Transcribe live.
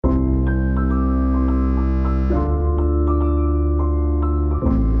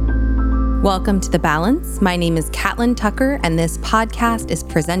Welcome to The Balance. My name is Catlin Tucker, and this podcast is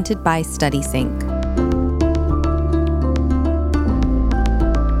presented by StudySync.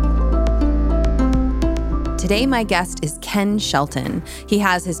 Today, my guest is Ken Shelton. He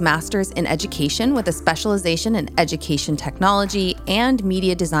has his master's in education with a specialization in education technology and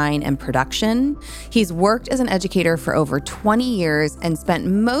media design and production. He's worked as an educator for over 20 years and spent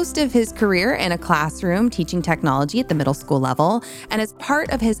most of his career in a classroom teaching technology at the middle school level. And as part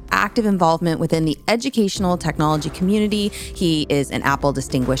of his active involvement within the educational technology community, he is an Apple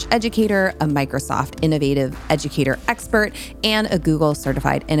Distinguished Educator, a Microsoft Innovative Educator Expert, and a Google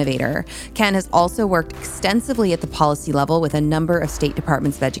Certified Innovator. Ken has also worked extensively at the policy level with a number of state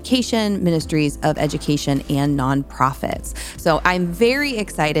departments of education, ministries of education, and nonprofits. So I'm very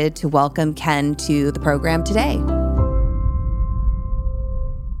excited to welcome Ken to the program today.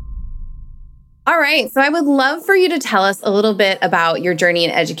 All right. So I would love for you to tell us a little bit about your journey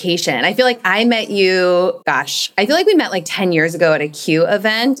in education. I feel like I met you, I feel like we met like 10 years ago at a Q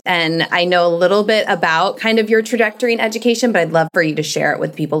event, and I know a little bit about kind of your trajectory in education, but I'd love for you to share it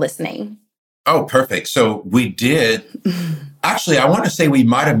with people listening. Oh, perfect. So we did. Actually, I want to say we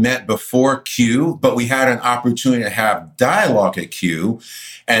might have met before Q, but we had an opportunity to have dialogue at Q,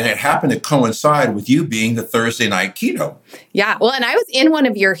 and it happened to coincide with you being the Thursday night keynote. Yeah. Well, and I was in one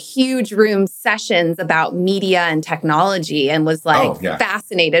of your huge room sessions about media and technology and was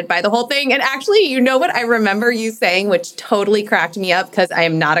fascinated by the whole thing. And actually, you know what I remember you saying, which totally cracked me up because I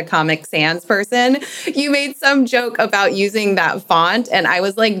am not a Comic Sans person. You made some joke about using that font, and I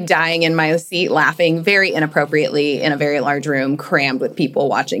was like dying in my seat laughing very inappropriately in a very large room crammed with people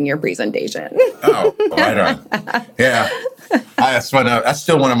watching your presentation. Oh, right on. Yeah. That's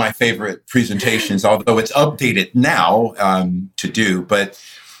still one of my favorite presentations, although it's updated now to do. But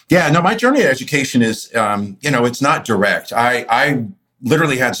yeah, no, my journey in education is, it's not direct. I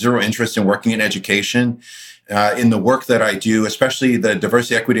literally had zero interest in working in education. In the work that I do, especially the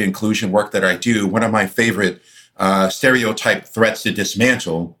diversity, equity, inclusion work that I do, one of my favorite stereotype threats to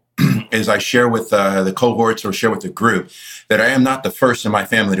dismantle is I share with the cohorts or share with the group that I am not the first in my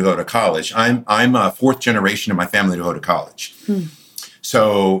family to go to college. I'm a fourth generation in my family to go to college.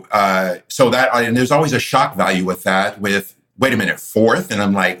 So and there's always a shock value with that. With wait a minute, fourth, and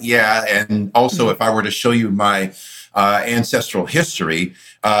I'm like, yeah. And also, if I were to show you my ancestral history,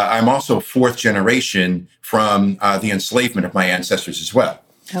 I'm also fourth generation from the enslavement of my ancestors as well.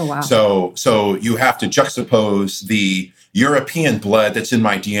 Oh wow! So you have to juxtapose the European blood that's in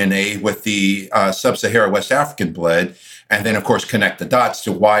my DNA with the sub-Saharan West African blood, and then, of course, connect the dots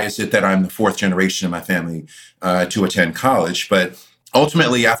to why is it that I'm the fourth generation in my family to attend college. But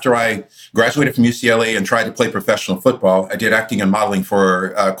ultimately, after I graduated from UCLA and tried to play professional football, I did acting and modeling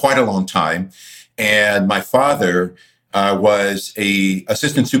for quite a long time. And my father was a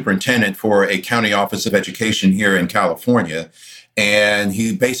assistant superintendent for a county office of education here in California. And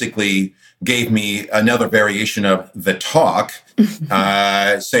he basically gave me another variation of the talk,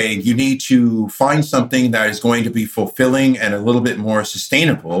 saying you need to find something that is going to be fulfilling and a little bit more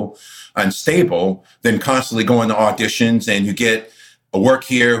sustainable and stable than constantly going to auditions and you get a work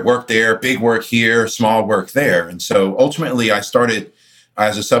here, work there, big work here, small work there. And so ultimately I started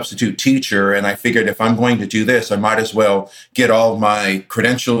as a substitute teacher, and I figured if I'm going to do this, I might as well get all my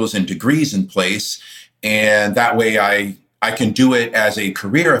credentials and degrees in place. And that way I can do it as a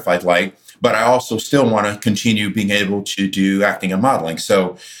career if I'd like, but I also still want to continue being able to do acting and modeling.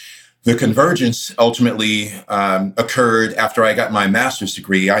 So the convergence ultimately occurred after I got my master's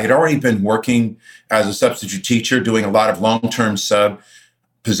degree. I had already been working as a substitute teacher, doing a lot of long-term sub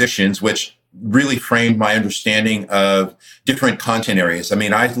positions, which really framed my understanding of different content areas. I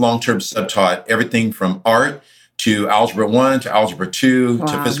mean, I long-term sub-taught everything from art to Algebra 1 to Algebra 2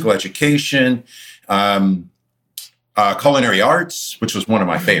 to physical education, culinary arts, which was one of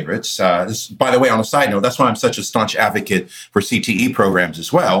my favorites. By the way, on a side note, that's why I'm such a staunch advocate for CTE programs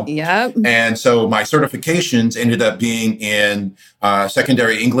as well. Yep. And so my certifications ended up being in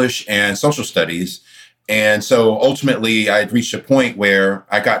secondary English and social studies. And so ultimately, I had reached a point where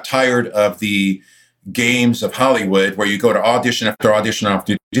I got tired of the games of Hollywood, where you go to audition after audition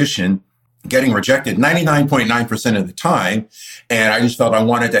after audition, getting rejected 99.9% of the time. And I just felt I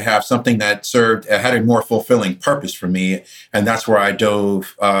wanted to have something that had a more fulfilling purpose for me. And that's where I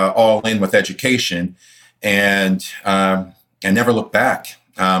dove all in with education and never looked back.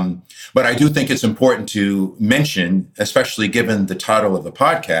 But I do think it's important to mention, especially given the title of the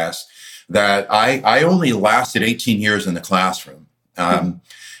podcast, that I only lasted 18 years in the classroom.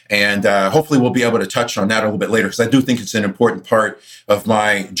 And hopefully we'll be able to touch on that a little bit later, because I do think it's an important part of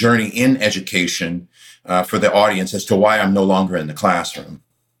my journey in education for the audience as to why I'm no longer in the classroom.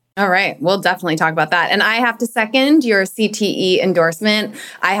 All right. We'll definitely talk about that. And I have to second your CTE endorsement.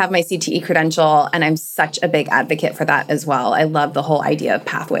 I have my CTE credential, and I'm such a big advocate for that as well. I love the whole idea of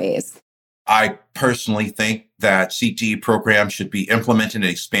pathways. I personally think that CTE programs should be implemented and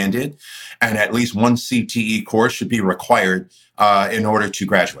expanded, and at least one CTE course should be required in order to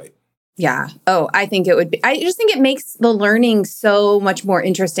graduate. Yeah. Oh, I think it would be. I just think it makes the learning so much more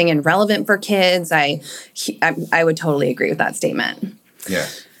interesting and relevant for kids. I would totally agree with that statement. Yeah.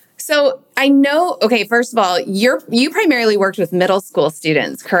 So I know, okay, first of all, you primarily worked with middle school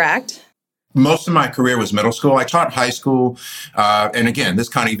students, correct? Most of my career was middle school. I taught high school. And again, this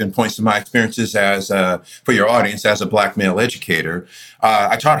kind of even points to my experiences as, for your audience, as a Black male educator.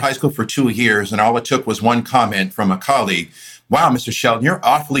 I taught high school for 2 years, and all it took was one comment from a colleague. Wow, Mr. Shelton, you're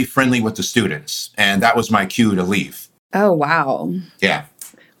awfully friendly with the students. And that was my cue to leave. Oh, wow. Yeah.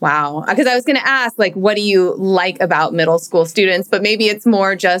 Wow. Because I was going to ask, like, what do you like about middle school students? But maybe it's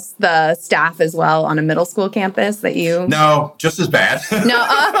more just the staff as well on a middle school campus that you... No, just as bad. No.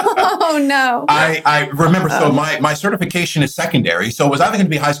 Oh, no. I remember, so my certification is secondary. So it was either going to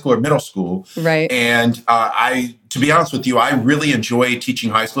be high school or middle school. Right. And to be honest with you, I really enjoy teaching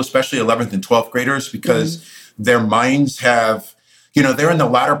high school, especially 11th and 12th graders, because their minds have... they're in the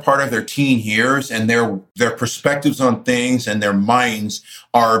latter part of their teen years, and their perspectives on things and their minds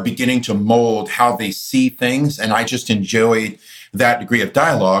are beginning to mold how they see things. And I just enjoyed that degree of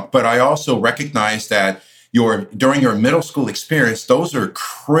dialogue. But I also recognize that during your middle school experience, those are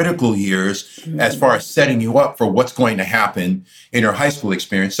critical years as far as setting you up for what's going to happen in your high school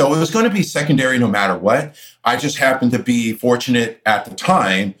experience. So it was going to be secondary no matter what. I just happened to be fortunate at the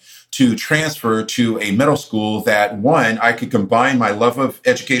time to transfer to a middle school that, one, I could combine my love of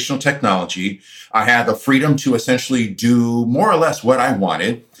educational technology. I had the freedom to essentially do more or less what I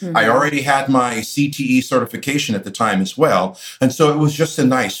wanted. I already had my CTE certification at the time as well. And so it was just a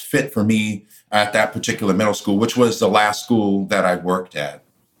nice fit for me at that particular middle school, which was the last school that I worked at.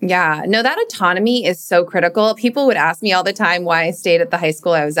 Yeah, no, that autonomy is so critical. People would ask me all the time why I stayed at the high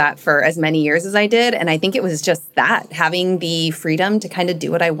school I was at for as many years as I did. And I think it was just that, having the freedom to kind of do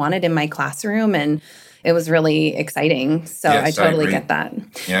what I wanted in my classroom. And it was really exciting. So yes, I totally get that.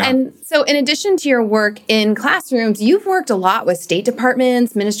 Yeah. And so in addition to your work in classrooms, you've worked a lot with state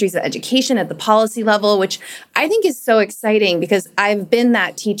departments, ministries of education at the policy level, which I think is so exciting because I've been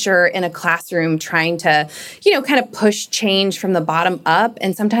that teacher in a classroom trying to, kind of push change from the bottom up.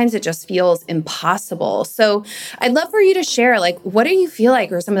 And sometimes it just feels impossible. So I'd love for you to share, what do you feel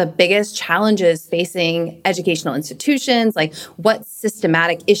like are some of the biggest challenges facing educational institutions? Like, what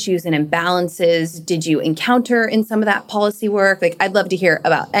systematic issues and imbalances did you encounter in some of that policy work? I'd love to hear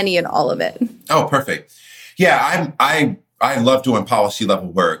about any and all of it. Oh, perfect. Yeah, I love doing policy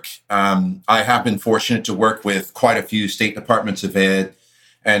level work. I have been fortunate to work with quite a few state departments of ed,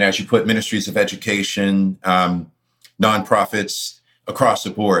 and as you put, ministries of education, nonprofits across the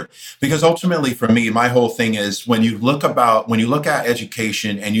board. Because ultimately, for me, my whole thing is when you look at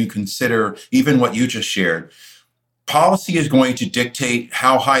education and you consider even what you just shared, policy is going to dictate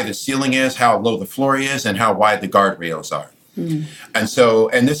how high the ceiling is, how low the floor is, and how wide the guardrails are.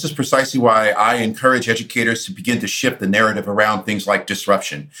 And this is precisely why I encourage educators to begin to shift the narrative around things like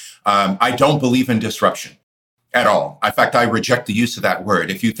disruption. I don't believe in disruption at all. In fact, I reject the use of that word.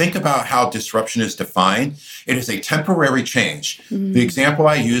 If you think about how disruption is defined, it is a temporary change. The example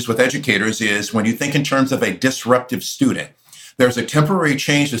I use with educators is when you think in terms of a disruptive student, there's a temporary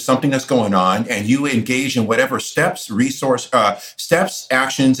change to something that's going on, and you engage in whatever steps,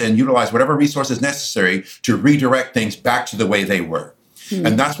 actions, and utilize whatever resources necessary to redirect things back to the way they were.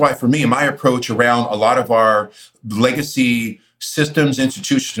 And that's why, for me, my approach around a lot of our legacy systems,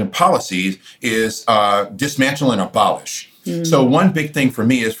 institutions, and policies is dismantle and abolish. So one big thing for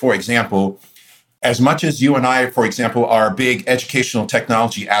me is, for example, as much as you and I, for example, are big educational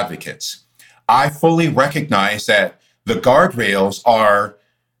technology advocates, I fully recognize that the guardrails are,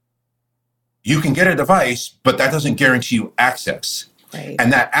 you can get a device, but that doesn't guarantee you access. Right.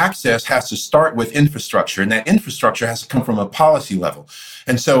 And that access has to start with infrastructure, and that infrastructure has to come from a policy level.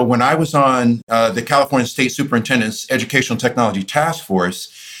 And so when I was on the California State Superintendent's Educational Technology Task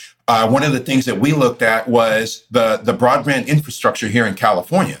Force, one of the things that we looked at was the broadband infrastructure here in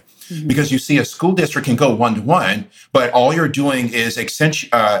California. Because you see, a school district can go one-to-one, but all you're doing is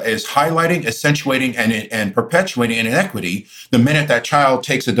highlighting, accentuating, and perpetuating an inequity the minute that child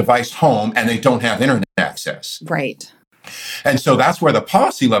takes a device home and they don't have internet access. Right. And so that's where the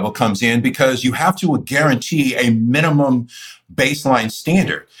policy level comes in, because you have to guarantee a minimum baseline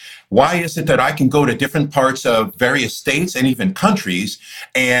standard. Why is it that I can go to different parts of various states and even countries,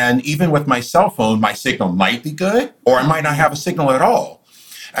 and even with my cell phone, my signal might be good, or I might not have a signal at all?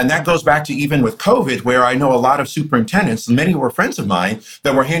 And that goes back to even with COVID, where I know a lot of superintendents, many were friends of mine,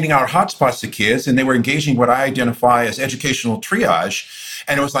 that were handing out hotspots to kids, and they were engaging what I identify as educational triage.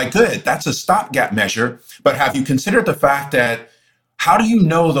 And it was like, good, that's a stopgap measure. But have you considered the fact that how do you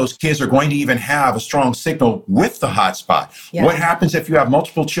know those kids are going to even have a strong signal with the hotspot? Yeah. What happens if you have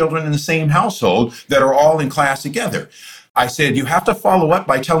multiple children in the same household that are all in class together? I said, you have to follow up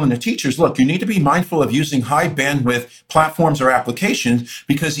by telling the teachers, look, you need to be mindful of using high bandwidth platforms or applications,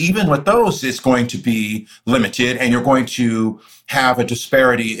 because even with those, it's going to be limited and you're going to have a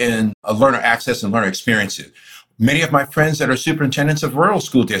disparity in learner access and learner experiences. Many of my friends that are superintendents of rural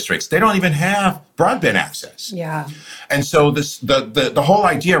school districts, they don't even have broadband access. Yeah. And so the whole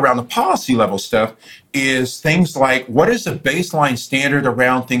idea around the policy level stuff is things like, what is the baseline standard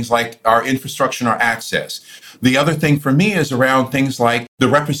around things like our infrastructure and our access? The other thing for me is around things like the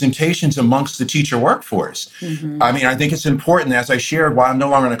representations amongst the teacher workforce. Mm-hmm. I mean, I think it's important, as I shared while I'm no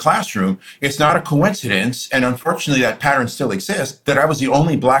longer in a classroom, it's not a coincidence, and unfortunately that pattern still exists, that I was the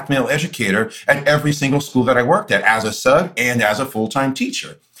only Black male educator at every single school that I worked at, as a sub and as a full-time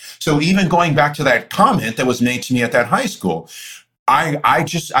teacher. So even going back to that comment that was made to me at that high school, I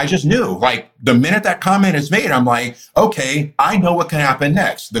just knew, like, the minute that comment is made, I'm like, okay, I know what can happen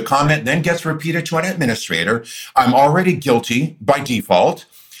next. The comment then gets repeated to an administrator. I'm already guilty by default.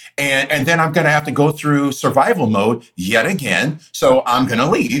 And then I'm going to have to go through survival mode yet again. So I'm going to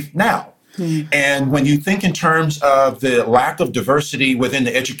leave now. And when you think in terms of the lack of diversity within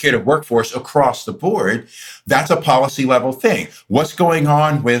the educator workforce across the board, that's a policy level thing. What's going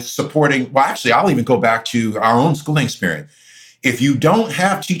on with supporting? Well, actually, I'll even go back to our own schooling experience. If you don't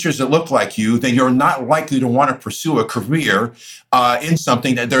have teachers that look like you, then you're not likely to want to pursue a career in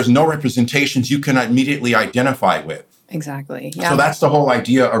something that there's no representations you can immediately identify with. Exactly. Yeah. So that's the whole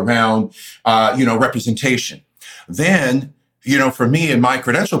idea around, representation. Then, for me in my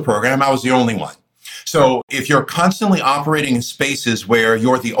credential program, I was the only one. So if you're constantly operating in spaces where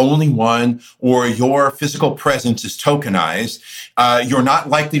you're the only one or your physical presence is tokenized, you're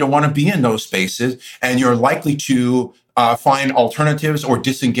not likely to want to be in those spaces, and you're likely to find alternatives or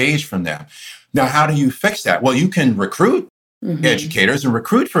disengage from them. Now, how do you fix that? Well, you can recruit educators and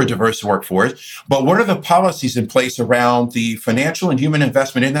recruit for a diverse workforce, but what are the policies in place around the financial and human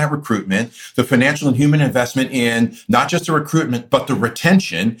investment in that recruitment, the financial and human investment in not just the recruitment, but the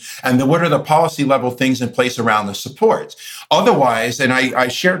retention, and then what are the policy level things in place around the supports? Otherwise, and I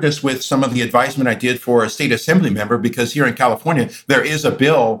shared this with some of the advisement I did for a state assembly member, because here in California, there is a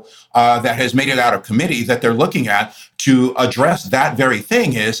bill that has made it out of committee that they're looking at to address that very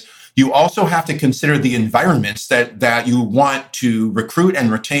thing. Is you also have to consider the environments that you want to recruit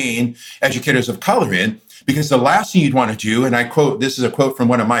and retain educators of color in, because the last thing you'd want to do, and I quote, this is a quote from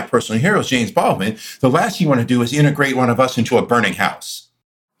one of my personal heroes, James Baldwin, the last thing you want to do is integrate one of us into a burning house.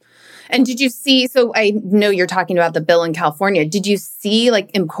 And did you see, so I know you're talking about the bill in California, did you see like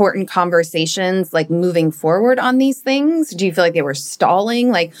important conversations like moving forward on these things? Do you feel like they were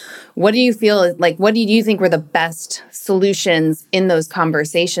stalling? Like, what do you feel, like, what do you think were the best solutions in those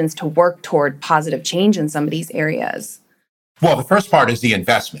conversations to work toward positive change in some of these areas? Well, the first part is the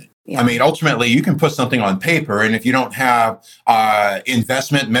investment. Yeah. I mean, ultimately, you can put something on paper, and if you don't have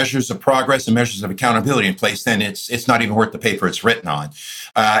investment, measures of progress, and measures of accountability in place, then it's not even worth the paper it's written on.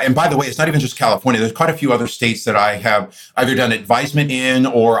 And by the way, it's not even just California. There's quite a few other states that I have either done advisement in,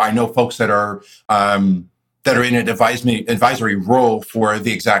 or I know folks that are in an advisory role for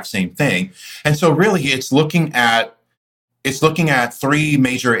the exact same thing. And so, really, it's looking at three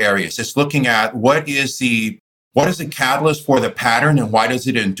major areas. It's looking at what is the catalyst for the pattern and why does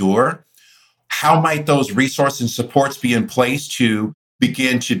it endure? How might those resources and supports be in place to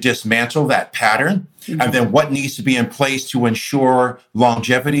begin to dismantle that pattern? Mm-hmm. And then what needs to be in place to ensure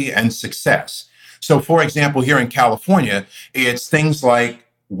longevity and success? So, for example, here in California, it's things like,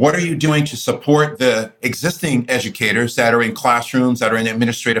 what are you doing to support the existing educators that are in classrooms, that are in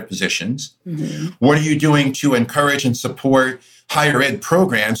administrative positions? Mm-hmm. What are you doing to encourage and support higher ed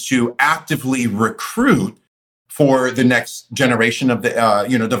programs to actively recruit for the next generation of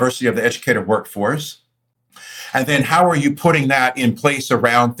the diversity of the educator workforce? And then how are you putting that in place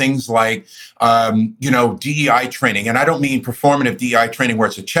around things like DEI training? And I don't mean performative DEI training where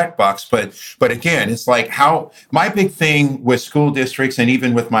it's a checkbox, but again, it's like how my big thing with school districts and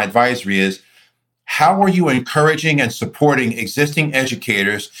even with my advisory is, how are you encouraging and supporting existing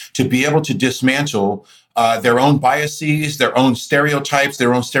educators to be able to dismantle their own biases, their own stereotypes,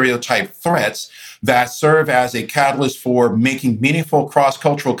 their own stereotype threats that serve as a catalyst for making meaningful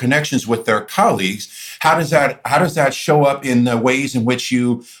cross-cultural connections with their colleagues? How does that show up in the ways in which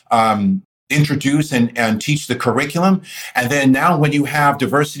you introduce and teach the curriculum. And then now when you have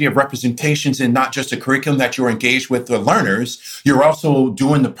diversity of representations in not just a curriculum that you're engaged with the learners, you're also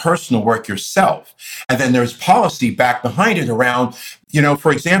doing the personal work yourself. And then there's policy back behind it around,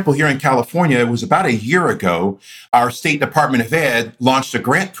 for example, here in California, it was about a year ago, our State Department of Ed launched a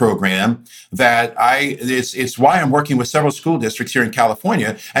grant program that it's why I'm working with several school districts here in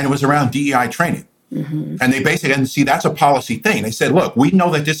California, and it was around DEI training. Mm-hmm. And they basically, and see, that's a policy thing. They said, look, we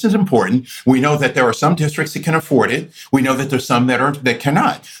know that this is important. We know that there are some districts that can afford it. We know that there's some that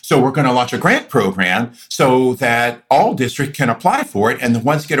cannot. So we're going to launch a grant program so that all districts can apply for it. And the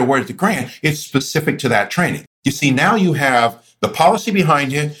ones that get awarded the grant, it's specific to that training. You see, now you have the policy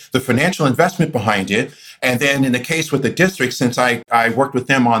behind it, the financial investment behind it. And then in the case with the district, since I worked with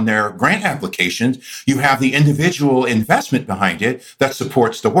them on their grant applications, you have the individual investment behind it that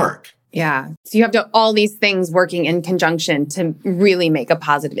supports the work. Yeah. So you have all these things working in conjunction to really make a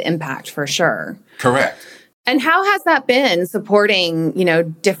positive impact for sure. Correct. And how has that been supporting,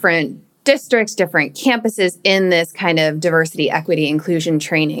 different districts, different campuses in this kind of diversity, equity, inclusion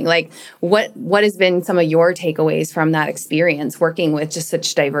training? Like what has been some of your takeaways from that experience working with just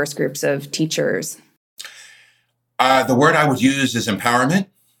such diverse groups of teachers? The word I would use is empowerment.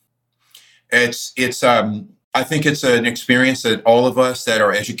 I think it's an experience that all of us that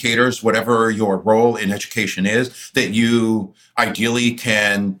are educators, whatever your role in education is, that you ideally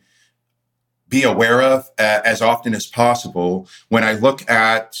can be aware of as often as possible. When I look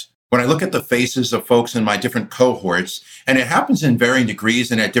at the faces of folks in my different cohorts, and it happens in varying degrees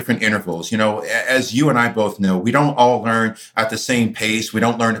and at different intervals, as you and I both know, we don't all learn at the same pace. We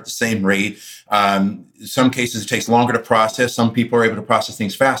don't learn at the same rate. Some cases it takes longer to process. Some people are able to process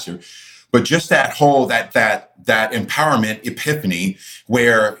things faster. But just that whole, that empowerment epiphany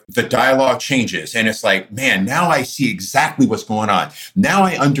where the dialogue changes and it's like, man, now I see exactly what's going on. Now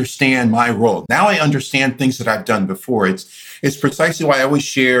I understand my role. Now I understand things that I've done before. It's precisely why I always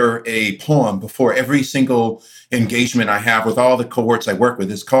share a poem before every single engagement I have with all the cohorts I work with.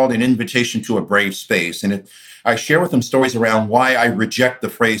 It's called An Invitation to a Brave Space. And I share with them stories around why I reject the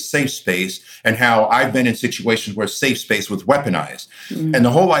phrase safe space and how I've been in situations where safe space was weaponized. Mm-hmm. And the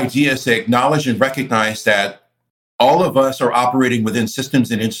whole idea is to acknowledge and recognize that all of us are operating within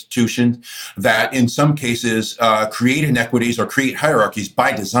systems and institutions that in some cases create inequities or create hierarchies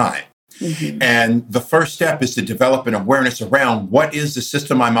by design. Mm-hmm. And the first step is to develop an awareness around what is the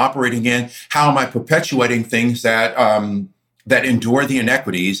system I'm operating in, how am I perpetuating things that endure the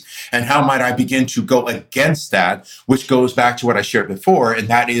inequities, and how might I begin to go against that, which goes back to what I shared before, and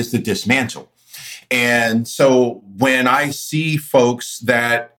that is the dismantle. And so when I see folks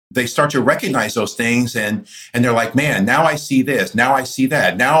that they start to recognize those things and they're like, man, now I see this, now I see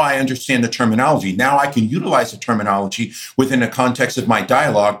that, now I understand the terminology, now I can utilize the terminology within the context of my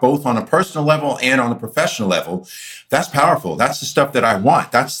dialogue, both on a personal level and on a professional level. That's powerful. That's the stuff that I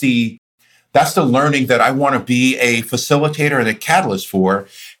want. That's the learning that I want to be a facilitator and a catalyst for.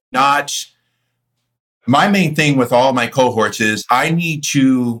 Not my main thing with all my cohorts is I need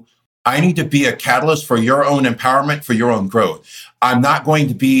to be a catalyst for your own empowerment, for your own growth. I'm not going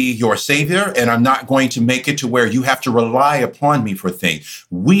to be your savior, and I'm not going to make it to where you have to rely upon me for things.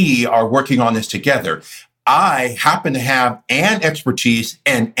 We are working on this together. I happen to have an expertise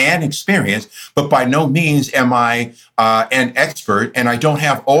and an experience, but by no means am I an expert, and I don't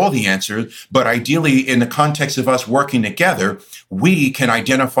have all the answers. But ideally, in the context of us working together, we can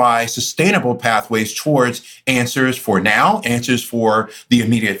identify sustainable pathways towards answers for now, answers for the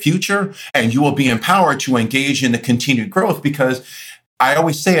immediate future, and you will be empowered to engage in the continued growth because I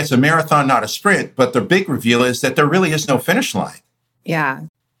always say it's a marathon, not a sprint, but the big reveal is that there really is no finish line. Yeah.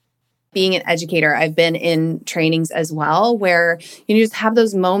 Being an educator, I've been in trainings as well where you just have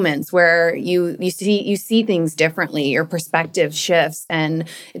those moments where you see things differently, your perspective shifts, and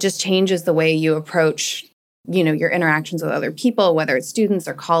it just changes the way you approach, your interactions with other people, whether it's students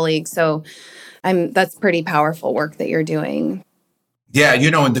or colleagues. So that's pretty powerful work that you're doing. Yeah,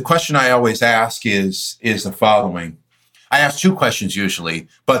 and the question I always ask is the following. I ask two questions usually,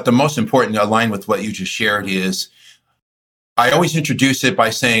 but the most important, aligned with what you just shared, is I always introduce it by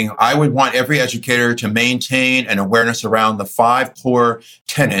saying, I would want every educator to maintain an awareness around the 5 core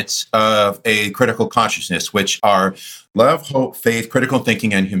tenets of a critical consciousness, which are love, hope, faith, critical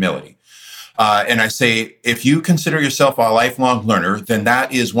thinking, and humility. And I say, if you consider yourself a lifelong learner, then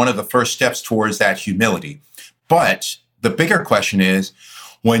that is one of the first steps towards that humility. But the bigger question is,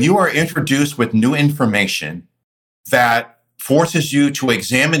 when you are introduced with new information that forces you to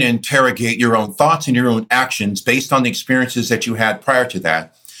examine and interrogate your own thoughts and your own actions based on the experiences that you had prior to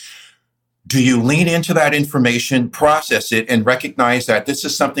that, Do you lean into that information, process it, and recognize that this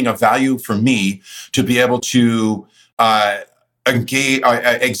is something of value for me to be able to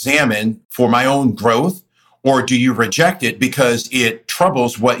examine for my own growth? Or do you reject it because it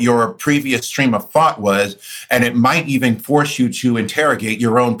troubles what your previous stream of thought was, and it might even force you to interrogate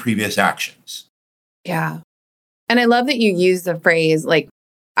your own previous actions? Yeah. And I love that you use the phrase, like,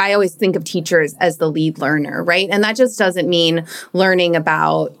 I always think of teachers as the lead learner, right? And that just doesn't mean learning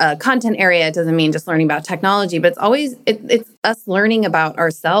about a content area. It doesn't mean just learning about technology, but it's us learning about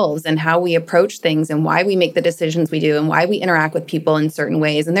ourselves and how we approach things and why we make the decisions we do and why we interact with people in certain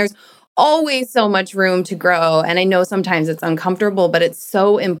ways. And there's always so much room to grow. And I know sometimes it's uncomfortable, but it's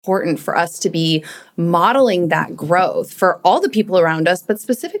so important for us to be modeling that growth for all the people around us, but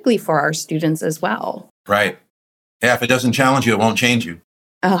specifically for our students as well. Right. Yeah, if it doesn't challenge you, it won't change you.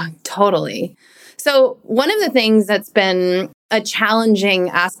 Oh, totally. So one of the things that's been a challenging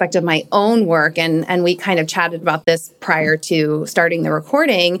aspect of my own work, and we kind of chatted about this prior to starting the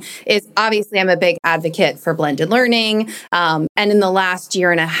recording, is obviously I'm a big advocate for blended learning. And in the last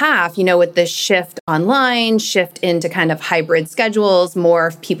year and a half, with this shift online, shift into kind of hybrid schedules,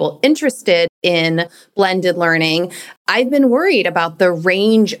 more people interested in blended learning, I've been worried about the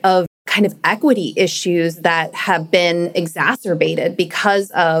range of kind of equity issues that have been exacerbated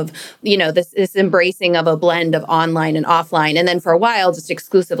because of, this embracing of a blend of online and offline. And then for a while, just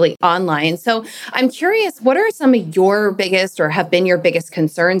exclusively online. So I'm curious, what are some of your biggest or have been your biggest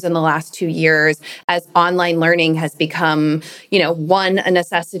concerns in the last 2 years as online learning has become, one, a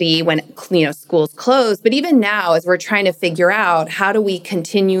necessity when, schools close, but even now as we're trying to figure out how do we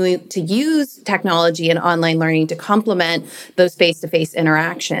continue to use technology and online learning to complement those face-to-face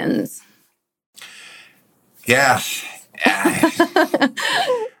interactions? Yeah.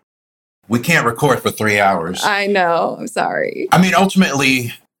 We can't record for 3 hours. I know. I'm sorry. I mean,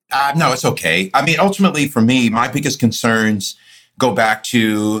 ultimately, no, it's okay. I mean, ultimately, for me, my biggest concerns go back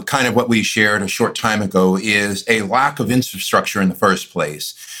to kind of what we shared a short time ago is a lack of infrastructure in the first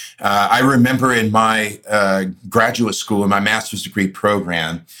place. I remember in my graduate school, in my master's degree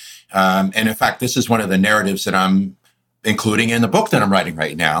program, and in fact, this is one of the narratives that I'm including in the book that I'm writing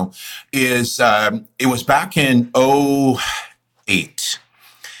right now, is it was back in 2008.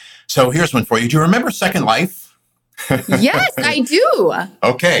 So here's one for you. Do you remember Second Life? Yes, I do.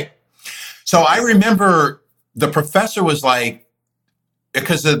 Okay. So I remember the professor was like,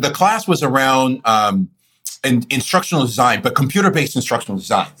 because the class was around instructional design, but computer-based instructional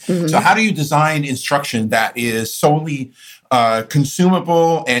design. Mm-hmm. So how do you design instruction that is solely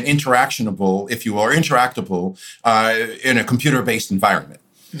consumable and interactionable, if you will, or interactable in a computer-based environment?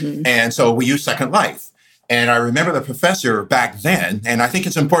 Mm-hmm. And so we use Second Life. And I remember the professor back then, and I think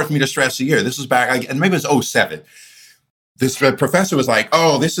it's important for me to stress the year. This was back, and maybe it was 2007. This professor was like,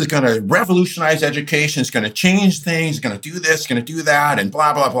 oh, this is going to revolutionize education. It's going to change things. It's going to do this, going to do that, and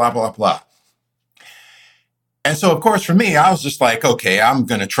blah, blah, blah, blah, blah. And so, of course, for me, I was just like, okay, I'm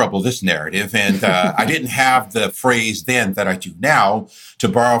going to trouble this narrative. And I didn't have the phrase then that I do now. To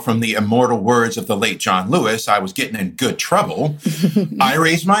borrow from the immortal words of the late John Lewis, I was getting in good trouble. I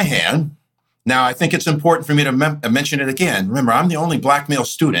raised my hand. Now, I think it's important for me to mention it again. Remember, I'm the only Black male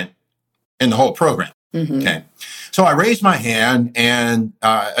student in the whole program. Mm-hmm. Okay. So I raised my hand, and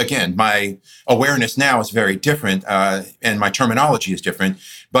again, my awareness now is very different, and my terminology is different.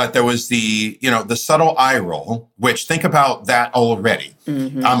 But there was the subtle eye roll, which think about that already.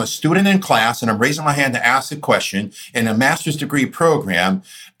 Mm-hmm. I'm a student in class, and I'm raising my hand to ask a question in a master's degree program,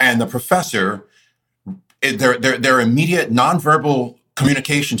 and the professor, their immediate nonverbal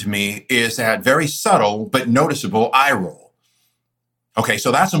communication to me is that very subtle but noticeable eye roll. Okay,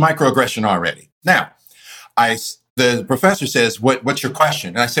 so that's a microaggression already. Now, the professor says, what's your question?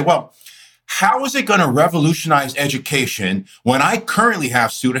 And I say, well, how is it going to revolutionize education when I currently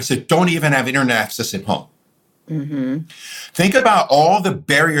have students that don't even have internet access at home? Mm-hmm. Think about all the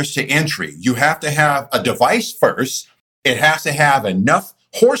barriers to entry. You have to have a device first. It has to have enough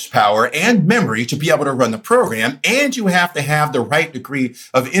horsepower and memory to be able to run the program, and you have to have the right degree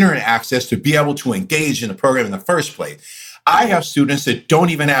of internet access to be able to engage in the program in the first place. I have students that don't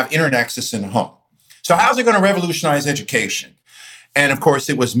even have internet access in the home. So how's it going to revolutionize education? And of course,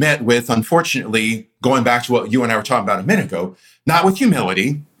 it was met with, unfortunately, going back to what you and I were talking about a minute ago, not with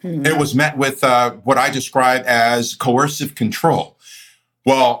humility. Mm-hmm. It was met with what I describe as coercive control.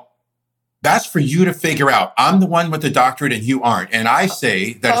 Well, that's for you to figure out. I'm the one with the doctorate and you aren't. And I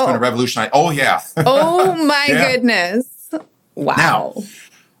say that it's going to revolutionize. Oh, yeah. Oh, my goodness. Wow. Now,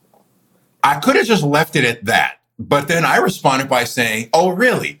 I could have just left it at that. But then I responded by saying, oh,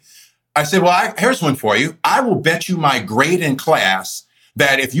 really? I said, well, here's one for you. I will bet you my grade in class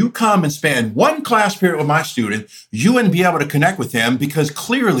that if you come and spend one class period with my student, you wouldn't be able to connect with them because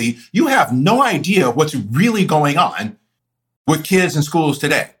clearly you have no idea what's really going on with kids in schools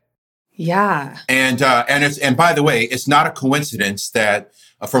today. Yeah. And by the way, it's not a coincidence that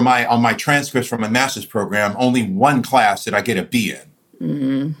on my transcripts from my master's program, only one class did I get a B in.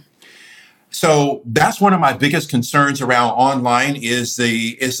 Mm-hmm. So that's one of my biggest concerns around online is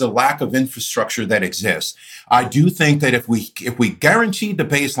the lack of infrastructure that exists. I do think that if we guaranteed the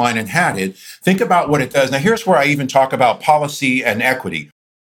baseline and had it, think about what it does. Now, here's where I even talk about policy and equity.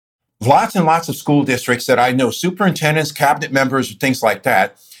 Lots and lots of school districts that I know, superintendents, cabinet members, things like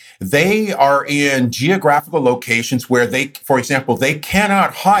that, they are in geographical locations where for example, they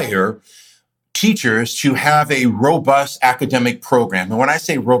cannot hire teachers to have a robust academic program. And when I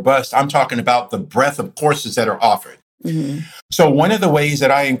say robust, I'm talking about the breadth of courses that are offered. Mm-hmm. So one of the ways that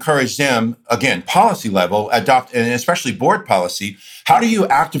I encourage them, again, policy level, adopt, and especially board policy, how do you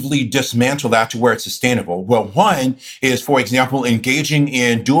actively dismantle that to where it's sustainable? Well, one is, for example, engaging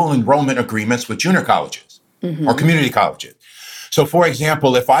in dual enrollment agreements with junior colleges or community colleges. So, for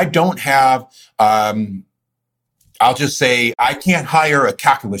example, if I don't have, I'll just say I can't hire a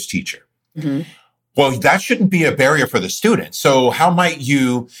calculus teacher. Mm-hmm. Well, that shouldn't be a barrier for the student. So how might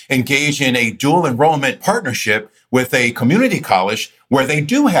you engage in a dual enrollment partnership with a community college where they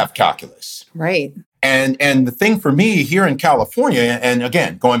do have calculus? Right. And the thing for me here in California, and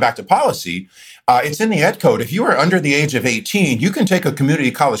again, going back to policy, it's in the Ed Code. If you are under the age of 18, you can take a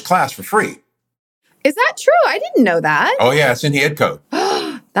community college class for free. Is that true? I didn't know that. Oh, yeah, it's in the Ed Code.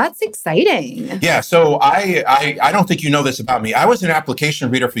 That's exciting. Yeah, so I don't think you know this about me. I was an application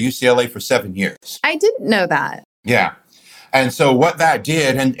reader for UCLA for 7 years. I didn't know that. Yeah. And so what that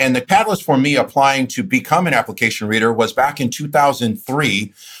did, and the catalyst for me applying to become an application reader was back in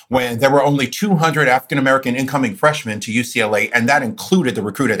 2003, when there were only 200 African-American incoming freshmen to UCLA, and that included the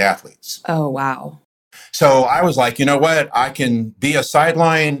recruited athletes. Oh, wow. So I was like, you know what? I can be a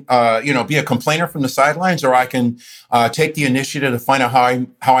sideline, be a complainer from the sidelines, or I can take the initiative to find out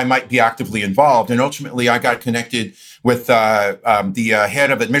how I might be actively involved. And ultimately, I got connected with the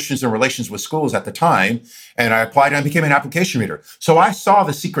head of admissions and relations with schools at the time, and I applied and I became an application reader. So I saw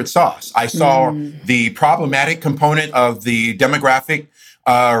the secret sauce. I saw the problematic component of the demographic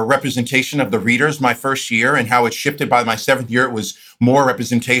representation of the readers my first year, and how it shifted by my 7th year. It was more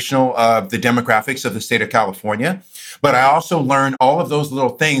representational of the demographics of the state of California. But I also learned all of those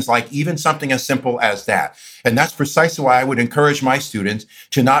little things, like even something as simple as that. And that's precisely why I would encourage my students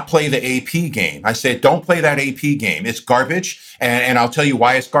to not play the AP game. I said, don't play that AP game. It's garbage. And I'll tell you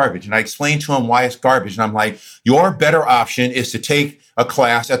why it's garbage. And I explained to them why it's garbage. And I'm like, your better option is to take a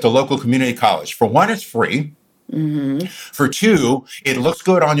class at the local community college. For one, it's free. Mm-hmm. For two, it looks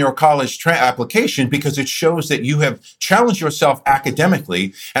good on your college application because it shows that you have challenged yourself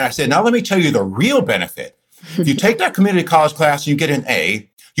academically. And I said, now let me tell you the real benefit. If you take that community college class and you get an A,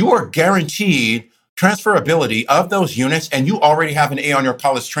 you are guaranteed transferability of those units, and you already have an A on your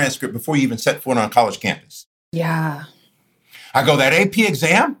college transcript before you even set foot on college campus. Yeah. I go, that AP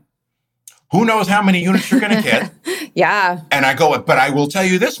exam, who knows how many units you're going to get? Yeah. And I go, but I will tell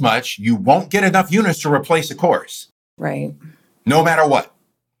you this much, you won't get enough units to replace a course. Right. No matter what.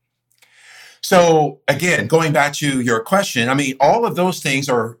 So again, going back to your question, I mean, all of those things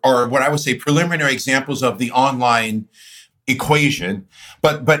are what I would say preliminary examples of the online equation.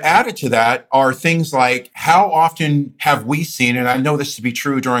 But added to that are things like, how often have we seen, and I know this to be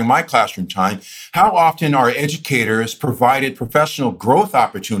true during my classroom time, how often are educators provided professional growth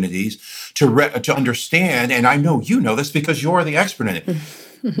opportunities to understand, and I know you know this because you're the expert in it.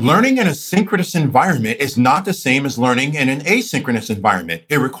 Learning in a synchronous environment is not the same as learning in an asynchronous environment.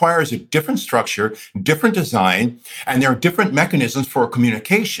 It requires a different structure, different design, and there are different mechanisms for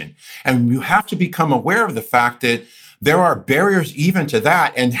communication. And you have to become aware of the fact that there are barriers even to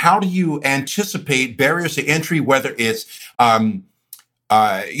that. And how do you anticipate barriers to entry, whether it's learner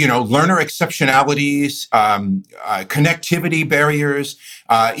exceptionalities, connectivity barriers,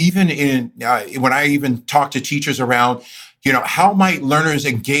 even when I even talk to teachers around, how might learners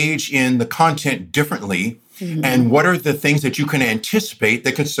engage in the content differently? Mm-hmm. And what are the things that you can anticipate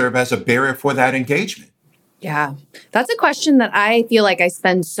that could serve as a barrier for that engagement? Yeah, that's a question that I feel like I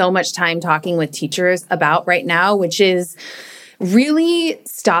spend so much time talking with teachers about right now, which is really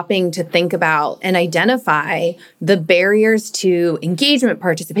stopping to think about and identify the barriers to engagement,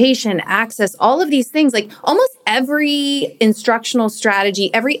 participation, access, all of these things. Like almost every instructional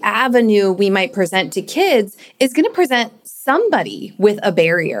strategy, every avenue we might present to kids is going to present somebody with a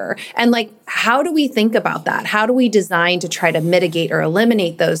barrier. And like, how do we think about that? How do we design to try to mitigate or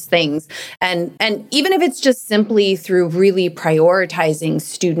eliminate those things? And even if it's just simply through really prioritizing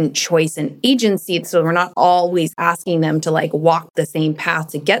student choice and agency, so we're not always asking them to like walk the same path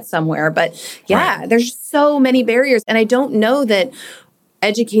to get somewhere. But yeah, there's so many barriers. And I don't know that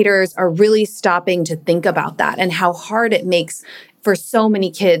educators are really stopping to think about that and how hard it makes for so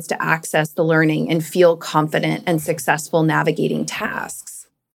many kids to access the learning and feel confident and successful navigating tasks.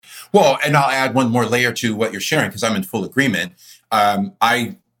 Well, and I'll add one more layer to what you're sharing, because I'm in full agreement.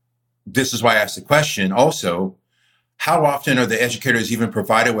 This is why I asked the question also, how often are the educators even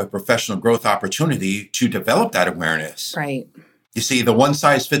provided with professional growth opportunity to develop that awareness? Right. You see, the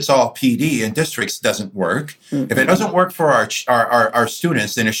one-size-fits-all PD in districts doesn't work. If it doesn't work for our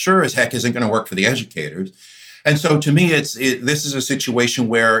students, then it sure as heck isn't going to work for the educators. And so to me, this is a situation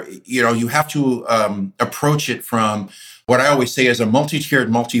where, you have to approach it from what I always say is a multi-tiered,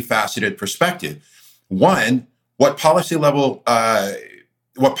 multifaceted perspective. One, what policy level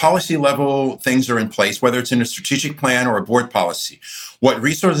things are in place, whether it's in a strategic plan or a board policy? What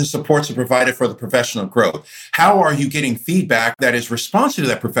resources and supports are provided for the professional growth? How are you getting feedback that is responsive to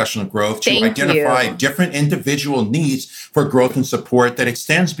that professional growth to identify different individual needs for growth and support that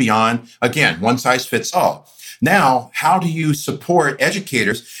extends beyond, again, one size fits all? Now, how do you support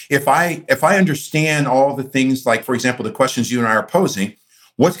educators? If I understand all the things, like, for example, the questions you and I are posing,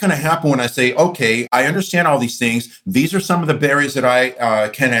 what's going to happen when I say, okay, I understand all these things. These are some of the barriers that I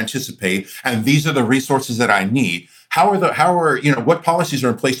can anticipate, and these are the resources that I need. What policies are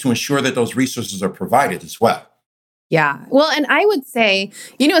in place to ensure that those resources are provided as well? Yeah. Well, and I would say,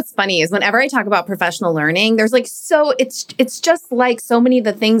 what's funny is whenever I talk about professional learning, there's it's just like so many of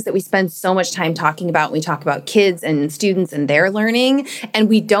the things that we spend so much time talking about when we talk about kids and students and their learning. And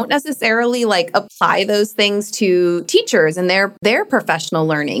we don't necessarily apply those things to teachers and their professional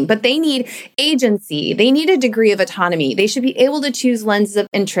learning, but they need agency. They need a degree of autonomy. They should be able to choose lenses of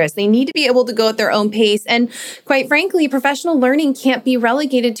interest. They need to be able to go at their own pace. And quite frankly, professional learning can't be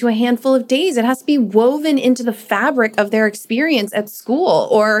relegated to a handful of days. It has to be woven into the fabric of their experience at school,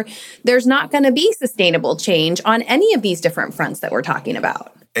 or there's not going to be sustainable change on any of these different fronts that we're talking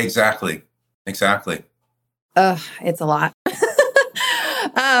about. Exactly. It's a lot.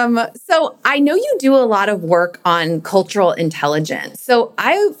 So I know you do a lot of work on cultural intelligence. So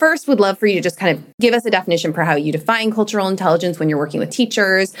I first would love for you to just kind of give us a definition for how you define cultural intelligence when you're working with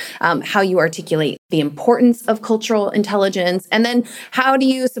teachers, how you articulate the importance of cultural intelligence, and then how do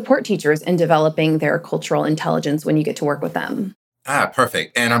you support teachers in developing their cultural intelligence when you get to work with them?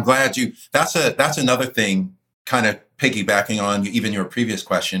 Perfect. And I'm glad that's another thing kind of piggybacking on even your previous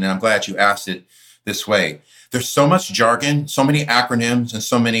question. And I'm glad you asked it this way. There's so much jargon, so many acronyms, and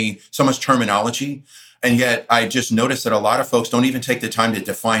so much terminology. And yet I just noticed that a lot of folks don't even take the time to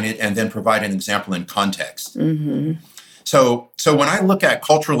define it and then provide an example in context. Mm-hmm. So when I look at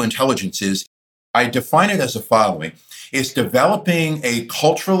cultural intelligences, I define it as the following. It's developing a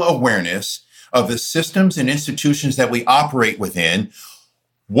cultural awareness of the systems and institutions that we operate within,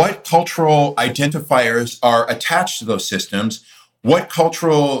 what cultural identifiers are attached to those systems, what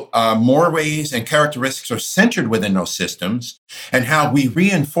cultural mores and characteristics are centered within those systems, and how we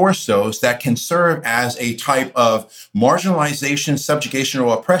reinforce those that can serve as a type of marginalization, subjugation,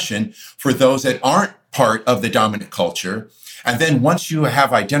 or oppression for those that aren't part of the dominant culture. And then once you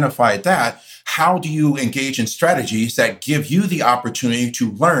have identified that, how do you engage in strategies that give you the opportunity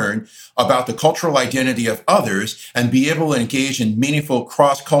to learn about the cultural identity of others and be able to engage in meaningful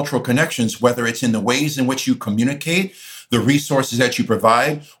cross-cultural connections, whether it's in the ways in which you communicate, the resources that you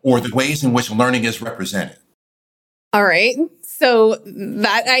provide, or the ways in which learning is represented? All right. So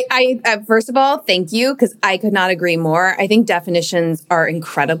that I first of all, thank you, because I could not agree more. I think definitions are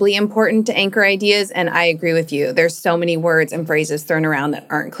incredibly important to anchor ideas. And I agree with you. There's so many words and phrases thrown around that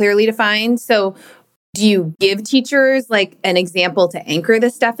aren't clearly defined. So do you give teachers an example to anchor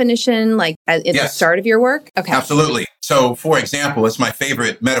this definition, at the start of your work? Okay. Absolutely. So, for example, it's my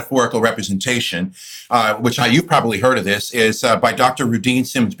favorite metaphorical representation, which you've probably heard of this, is by Dr. Rudine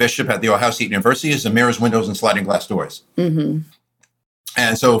Simmons Bishop at The Ohio State University, is the mirrors, windows, and sliding glass doors. Mm-hmm.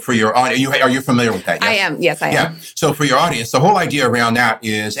 And so for your audience, are you familiar with that? Yes? I am. Yes, I am. So for your audience, the whole idea around that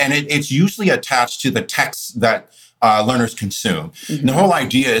is, and it's usually attached to the text that learners consume. Mm-hmm. And the whole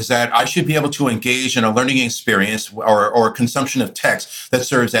idea is that I should be able to engage in a learning experience or consumption of text that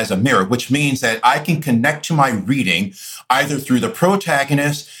serves as a mirror, which means that I can connect to my reading either through the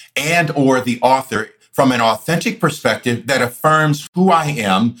protagonist and or the author from an authentic perspective that affirms who I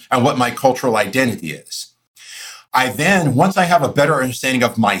am and what my cultural identity is. Once I have a better understanding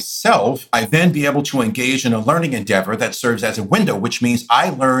of myself, I then be able to engage in a learning endeavor that serves as a window, which means I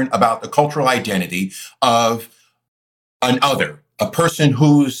learn about the cultural identity of an other, a person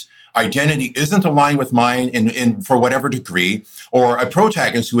whose identity isn't aligned with mine in for whatever degree, or a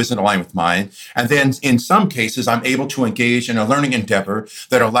protagonist who isn't aligned with mine. And then in some cases, I'm able to engage in a learning endeavor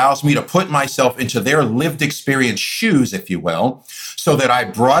that allows me to put myself into their lived experience shoes, if you will, so that I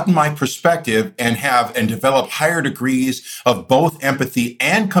broaden my perspective and develop higher degrees of both empathy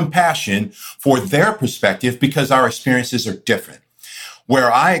and compassion for their perspective, because our experiences are different.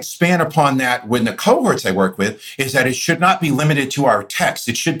 Where I expand upon that with the cohorts I work with is that it should not be limited to our text.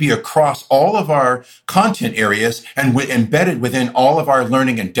 It should be across all of our content areas and embedded within all of our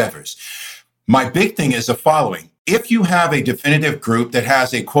learning endeavors. My big thing is the following. If you have a definitive group that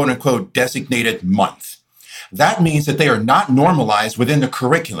has a quote unquote designated month, that means that they are not normalized within the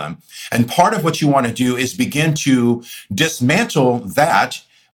curriculum. And part of what you want to do is begin to dismantle that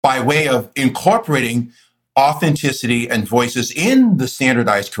by way of incorporating authenticity and voices in the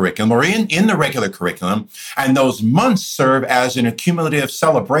standardized curriculum or in the regular curriculum. And those months serve as an accumulative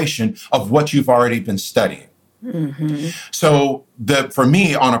celebration of what you've already been studying. Mm-hmm. So for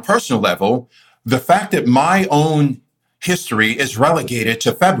me, on a personal level, the fact that my own history is relegated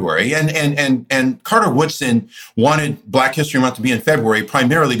to February, and Carter Woodson wanted Black History Month to be in February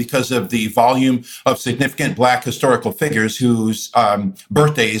primarily because of the volume of significant Black historical figures whose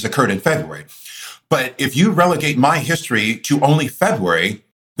birthdays occurred in February. But if you relegate my history to only February,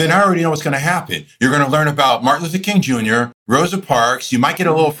 then I already know what's going to happen. You're going to learn about Martin Luther King Jr., Rosa Parks, you might get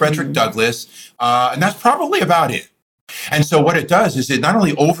a little Frederick Douglass, and that's probably about it. And so what it does is it not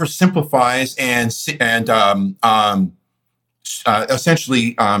only oversimplifies and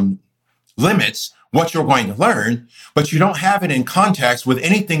essentially limits what you're going to learn, but you don't have it in context with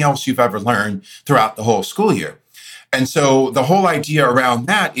anything else you've ever learned throughout the whole school year. And so the whole idea around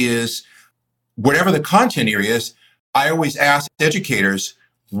that is, whatever the content area is, I always ask educators,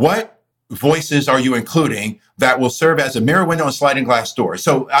 what voices are you including that will serve as a mirror window and sliding glass door?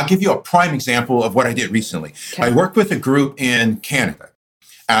 So I'll give you a prime example of what I did recently. Okay. I worked with a group in Canada,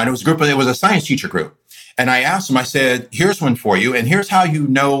 and it was a science teacher group. And I asked them, I said, here's one for you, and here's how you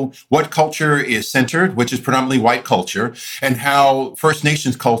know what culture is centered, which is predominantly white culture, and how First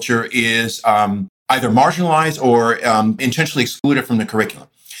Nations culture is either marginalized or intentionally excluded from the curriculum.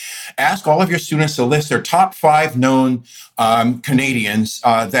 Ask all of your students to list their top 5 known Canadians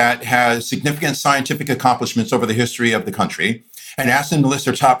that has significant scientific accomplishments over the history of the country, and ask them to list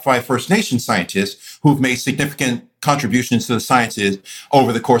their top 5 First Nations scientists who've made significant contributions to the sciences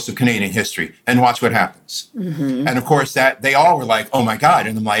over the course of Canadian history, and watch what happens. Mm-hmm. And of course, that they all were like, oh my God.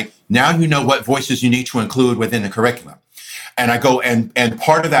 And I'm like, now you know what voices you need to include within the curriculum. And I go, and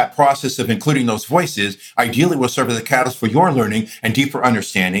part of that process of including those voices ideally will serve as a catalyst for your learning and deeper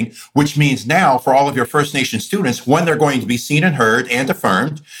understanding, which means now for all of your First Nation students, when they're going to be seen and heard and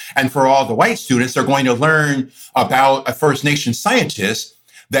affirmed, and for all the white students, they're going to learn about a First Nation scientist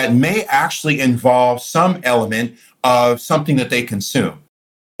that may actually involve some element of something that they consume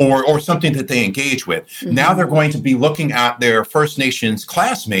or something that they engage with. Mm-hmm. Now they're going to be looking at their First Nations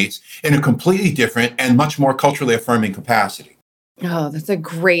classmates in a completely different and much more culturally affirming capacity. Oh, that's a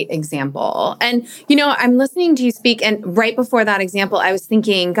great example. And, I'm listening to you speak, and right before that example, I was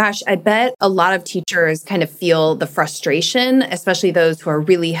thinking, gosh, I bet a lot of teachers kind of feel the frustration, especially those who are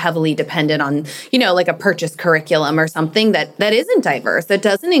really heavily dependent on, like a purchased curriculum or something that isn't diverse, that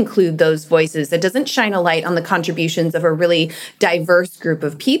doesn't include those voices, that doesn't shine a light on the contributions of a really diverse group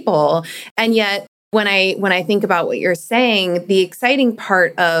of people. And yet, when I think about what you're saying, the exciting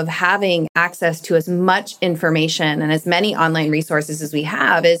part of having access to as much information and as many online resources as we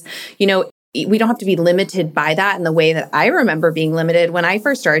have is, we don't have to be limited by that in the way that I remember being limited when I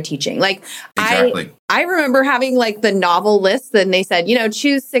first started teaching. Like, exactly. I remember having like the novel list, and they said,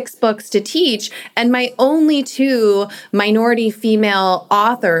 choose 6 books to teach. And my only 2 minority female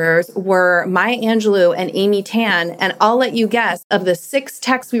authors were Maya Angelou and Amy Tan. And I'll let you guess, of the 6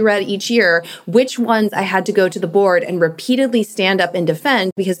 texts we read each year, which ones I had to go to the board and repeatedly stand up and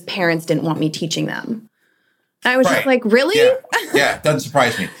defend because parents didn't want me teaching them. And I was just like, really? Yeah, it doesn't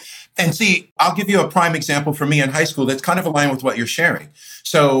surprise me. And see, I'll give you a prime example for me in high school that's kind of aligned with what you're sharing.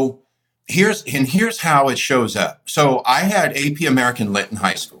 So here's how it shows up. So I had AP American Lit in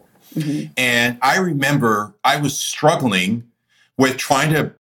high school. Mm-hmm. And I remember I was struggling with trying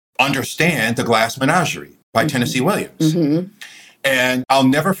to understand The Glass Menagerie by Tennessee Williams. Mm-hmm. And I'll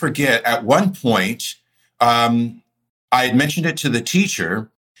never forget, at one point, I had mentioned it to the teacher,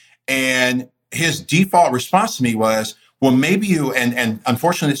 and his default response to me was, well, maybe you, and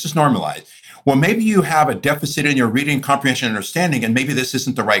unfortunately, this is normalized. well, maybe you have a deficit in your reading comprehension and understanding, and maybe this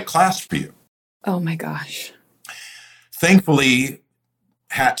isn't the right class for you. Oh my gosh. Thankfully,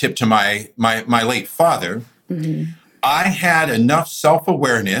 hat tip to my late father, I had enough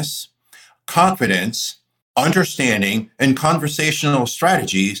self-awareness, confidence, understanding, and conversational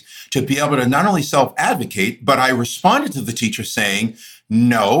strategies to be able to not only self-advocate, but I responded to the teacher saying,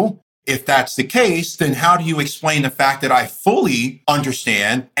 no, if that's the case, then how do you explain the fact that I fully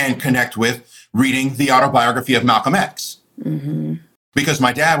understand and connect with reading the autobiography of Malcolm X? Because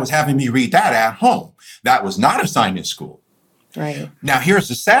my dad was having me read that at home. That was not assigned in school. Right. Now, here's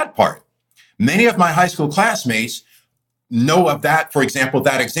the sad part. Many of my high school classmates know of that, for example,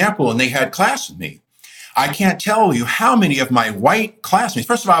 that example, and they had class with me. I can't tell you how many of my white classmates,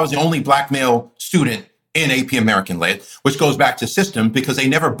 first of all, I was the only black male student in AP American Lit, which goes back to system because they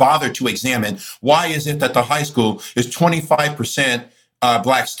never bothered to examine why is it that the high school is 25%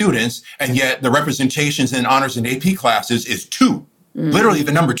 black students, and yet the representations in honors and AP classes is 2, literally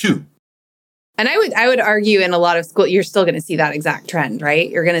the number 2. And I would argue in a lot of school, you're still going to see that exact trend,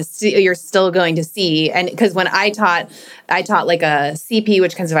 right? You're still going to see, and because when I taught like a CP,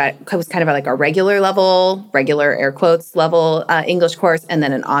 which was kind of like a regular air quotes level English course, and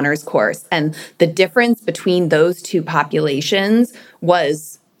then an honors course, and the difference between those two populations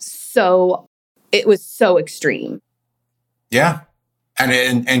was so extreme. Yeah.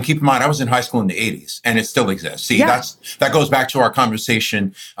 And keep in mind, I was in high school in the 80s, and it still exists. See, that goes back to our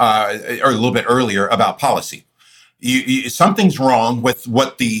conversation or a little bit earlier about policy. Something's wrong with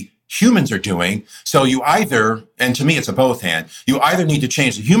what the humans are doing. So you either, and to me, it's a both hand, you either need to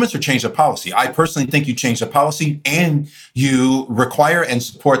change the humans or change the policy. I personally think you change the policy and you require and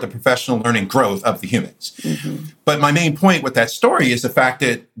support the professional learning growth of the humans. But my main point with that story is the fact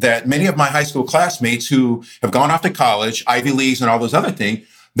that many of my high school classmates who have gone off to college, Ivy Leagues and all those other things,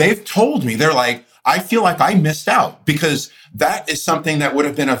 they've told me, they're like, I feel like I missed out because that is something that would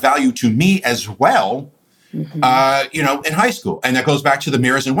have been of value to me as well. In high school. And that goes back to the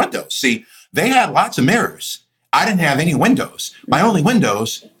mirrors and windows. See, they had lots of mirrors. I didn't have any windows. I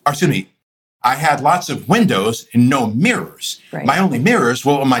had lots of windows and no mirrors. Right. My only mirrors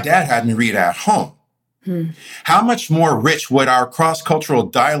were what my dad had me read at home. How much more rich would our cross-cultural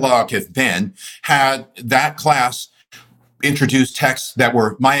dialogue have been had that class introduced texts that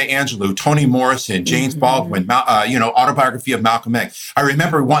were Maya Angelou, Toni Morrison, James Baldwin, autobiography of Malcolm X. I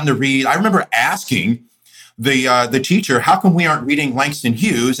remember asking the teacher, how come we aren't reading Langston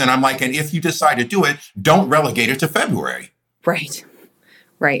Hughes? And I'm like, and if you decide to do it, don't relegate it to February. Right.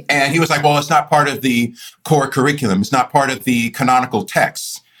 And he was like, well, it's not part of the core curriculum. It's not part of the canonical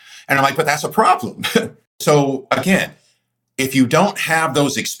texts. And I'm like, but that's a problem. So again, if you don't have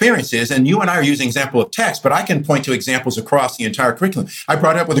those experiences, and you and I are using example of text, but I can point to examples across the entire curriculum. I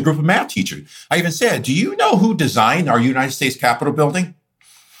brought it up with a group of math teachers. I even said, do you know who designed our United States Capitol building?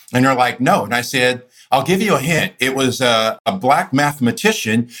 And they're like, no. And I said, I'll give you a hint. It was a black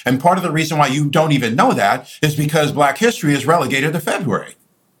mathematician. And part of the reason why you don't even know that is because Black history is relegated to February.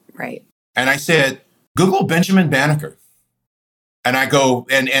 Right. And I said, Google Benjamin Banneker. And I go,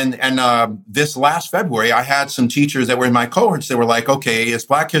 and this last February, I had some teachers that were in my cohorts that were like, okay, it's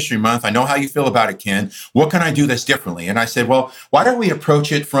Black History Month. I know how you feel about it, Ken. What can I do that's differently? And I said, well, why don't we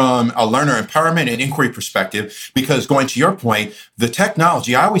approach it from a learner empowerment and inquiry perspective? Because going to your point, the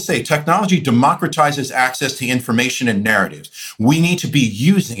technology, I always say technology democratizes access to information and narratives. We need to be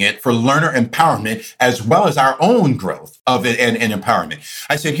using it for learner empowerment as well as our own growth of it and empowerment.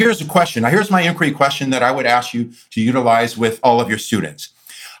 I said, here's the question. Now, here's my inquiry question that I would ask you to utilize with all of your students.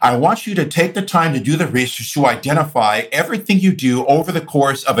 I want you to take the time to do the research to identify everything you do over the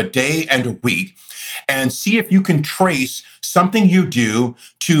course of a day and a week and see if you can trace something you do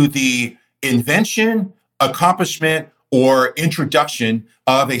to the invention, accomplishment, or introduction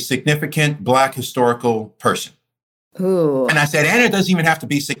of a significant Black historical person. Ooh. And I said, and it doesn't even have to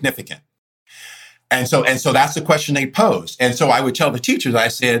be significant. And so that's the question they posed. And so I would tell the teachers, I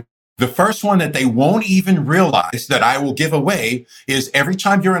said, the first one that they won't even realize that I will give away is every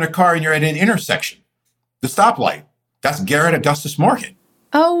time you're in a car and you're at an intersection, the stoplight. That's Garrett Augustus Morgan.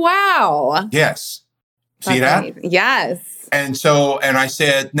 Oh, wow. Yes. See That's that? Amazing. Yes. And I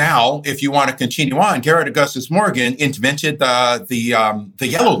said, now, if you want to continue on, Garrett Augustus Morgan invented the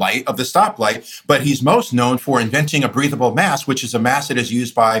yellow light of the stoplight, but he's most known for inventing a breathable mask, which is a mask that is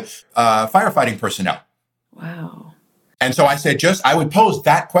used by firefighting personnel. Wow. And so I said, I would pose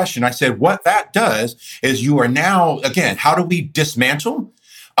that question. I said, what that does is you are now, again, how do we dismantle?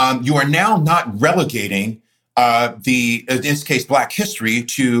 You are now not relegating in this case, Black history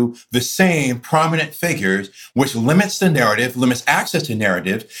to the same prominent figures, which limits the narrative, limits access to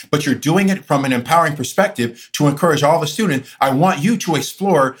narrative, but you're doing it from an empowering perspective to encourage all the students. I want you to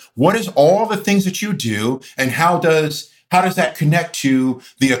explore what is all the things that you do and how does that connect to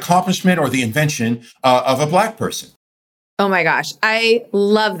the accomplishment or the invention of a Black person? Oh my gosh, I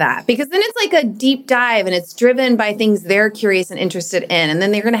love that, because then it's like a deep dive and it's driven by things they're curious and interested in. And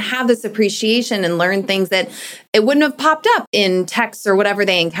then they're going to have this appreciation and learn things that it wouldn't have popped up in texts or whatever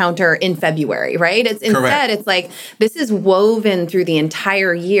they encounter in February, right? Instead, it's like this is woven through the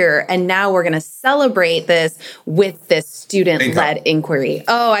entire year. And now we're going to celebrate this with this student-led inquiry.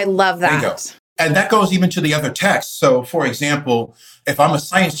 Oh, I love that. Bingo. And that goes even to the other texts. So for example, if I'm a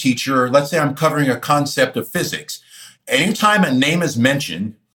science teacher, let's say I'm covering a concept of physics. Anytime a name is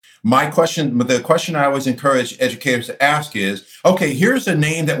mentioned, the question I always encourage educators to ask is, okay, here's a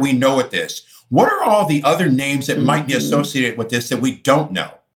name that we know at this. What are all the other names that might be associated with this that we don't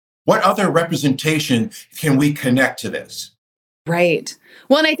know? What other representation can we connect to this? Right.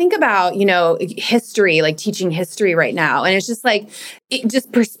 Well, and I think about, history, like teaching history right now. And it's just like,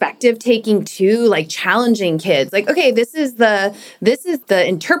 just perspective taking too, like challenging kids. Like, okay, this is the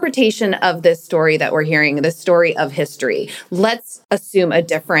interpretation of this story that we're hearing, the story of history. Let's assume a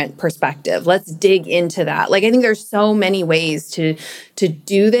different perspective. Let's dig into that. Like, I think there's so many ways to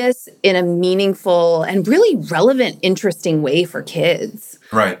do this in a meaningful and really relevant, interesting way for kids.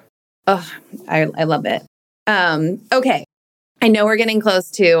 Right. Oh, I love it. Okay. I know we're getting close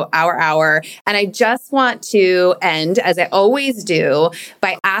to our hour, and I just want to end, as I always do,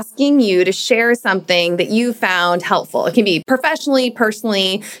 by asking you to share something that you found helpful. It can be professionally,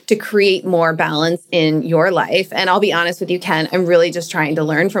 personally, to create more balance in your life. And I'll be honest with you, Ken, I'm really just trying to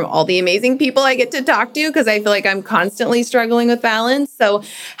learn from all the amazing people I get to talk to, because I feel like I'm constantly struggling with balance. So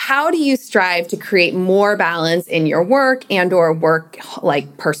how do you strive to create more balance in your work and or work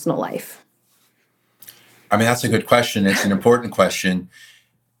like personal life? I mean, that's a good question. It's an important question.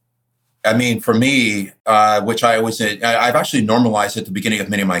 I mean, for me, which I've actually normalized at the beginning of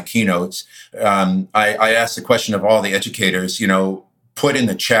many of my keynotes. I asked the question of all the educators, put in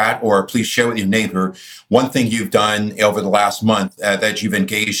the chat or please share with your neighbor one thing you've done over the last month that you've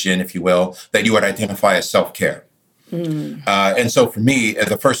engaged in, if you will, that you would identify as self-care. And so for me,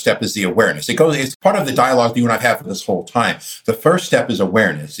 the first step is the awareness. It's part of the dialogue you and I've had for this whole time. The first step is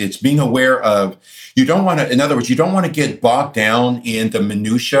awareness. It's being aware of, you don't want to get bogged down in the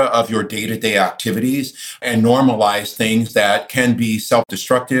minutia of your day-to-day activities and normalize things that can be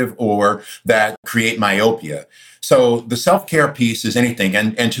self-destructive or that create myopia. So the self-care piece is anything.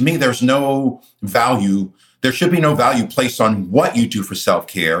 And to me, there should be no value placed on what you do for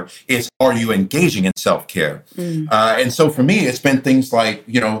self-care. It's, are you engaging in self-care? And so for me, it's been things like,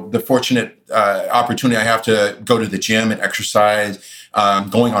 the fortunate opportunity I have to go to the gym and exercise,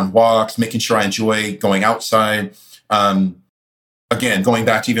 going on walks, making sure I enjoy going outside. Again, going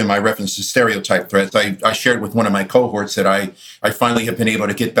back to even my reference to stereotype threats, I shared with one of my cohorts that I finally have been able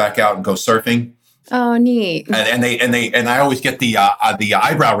to get back out and go surfing. Oh, neat. And I always get the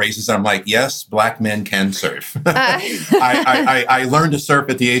eyebrow raises. I'm like, yes, Black men can surf. I learned to surf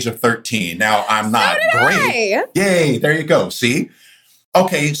at the age of 13. Now I'm not great. Yay. There you go. See?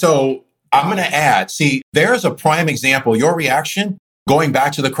 Okay. So I'm going to add, there's a prime example. Your reaction, going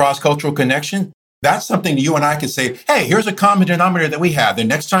back to the cross-cultural connection, that's something you and I could say, hey, here's a common denominator that we have. The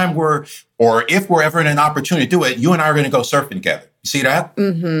next time if we're ever in an opportunity to do it, you and I are going to go surfing together. You see that?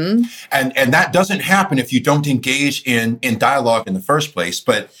 Mm-hmm. And that doesn't happen if you don't engage in dialogue in the first place.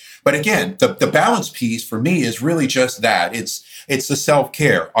 But again, the balance piece for me is really just that. It's the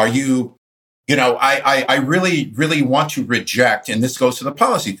self-care. Are you, I really, really want to reject, and this goes to the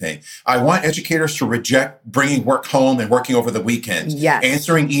policy thing. I want educators to reject bringing work home and working over the weekends,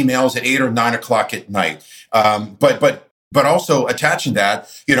 answering emails at 8 or 9 o'clock at night. But also attaching that,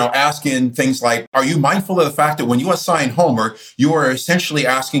 asking things like, are you mindful of the fact that when you assign homework, you are essentially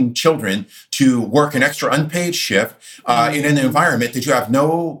asking children to work an extra unpaid shift in an environment that you have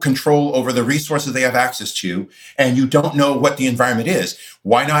no control over the resources they have access to, and you don't know what the environment is?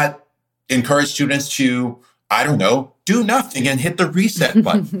 Why not encourage students to, I don't know, do nothing and hit the reset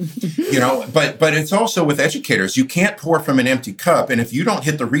button? But it's also with educators, you can't pour from an empty cup. And if you don't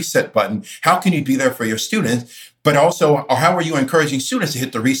hit the reset button, how can you be there for your students? But also, how are you encouraging students to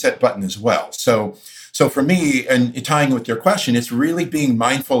hit the reset button as well? So for me, and tying with your question, it's really being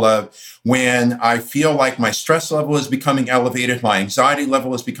mindful of when I feel like my stress level is becoming elevated, my anxiety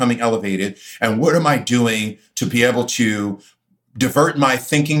level is becoming elevated, and what am I doing to be able to divert my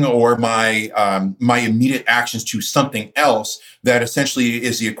thinking or my immediate actions to something else that essentially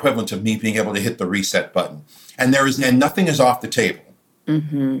is the equivalent of me being able to hit the reset button. And nothing is off the table.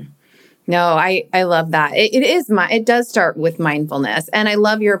 Mm-hmm. No, I love that. It does start with mindfulness. And I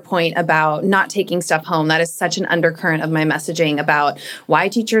love your point about not taking stuff home. That is such an undercurrent of my messaging about why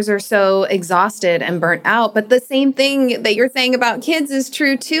teachers are so exhausted and burnt out. But the same thing that you're saying about kids is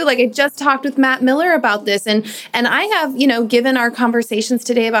true too. Like I just talked with Matt Miller about this. And I have, given our conversations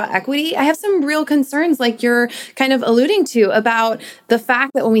today about equity, I have some real concerns like you're kind of alluding to about the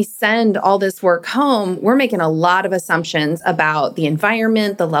fact that when we send all this work home, we're making a lot of assumptions about the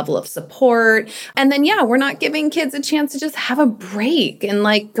environment, the level of support. And then, we're not giving kids a chance to just have a break and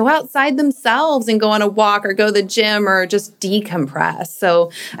like go outside themselves and go on a walk or go to the gym or just decompress.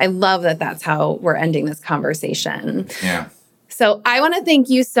 So I love that that's how we're ending this conversation. Yeah. So I want to thank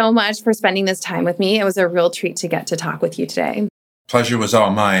you so much for spending this time with me. It was a real treat to get to talk with you today. Pleasure was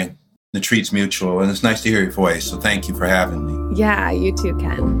all mine. The treat's mutual, and it's nice to hear your voice. So thank you for having me. Yeah, you too,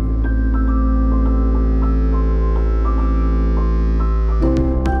 Ken.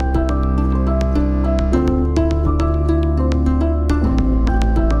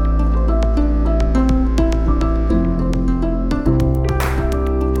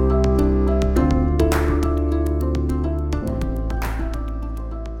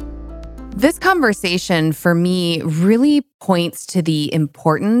 This conversation for me really points to the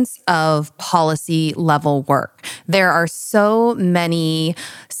importance of policy level work. There are so many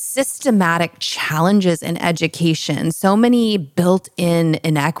systematic challenges in education, so many built-in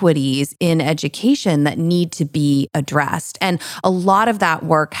inequities in education that need to be addressed. And a lot of that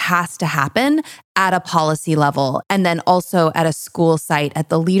work has to happen at a policy level and then also at a school site at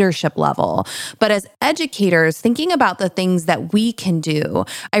the leadership level. But as educators, thinking about the things that we can do,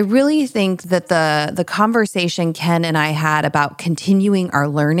 I really think that the conversation Ken and I had about continuing our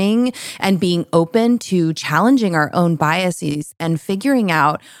learning and being open to challenging our own biases and figuring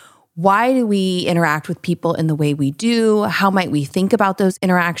out why do we interact with people in the way we do? How might we think about those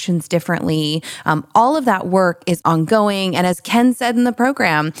interactions differently? All of that work is ongoing. And as Ken said in the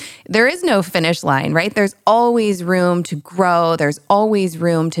program, there is no finish line, right? There's always room to grow. There's always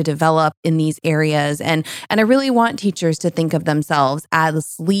room to develop in these areas. And I really want teachers to think of themselves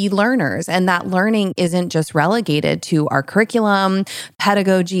as lead learners. And that learning isn't just relegated to our curriculum,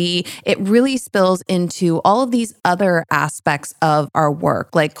 pedagogy. It really spills into all of these other aspects of our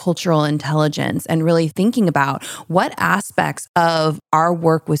work, like cultural intelligence, and really thinking about what aspects of our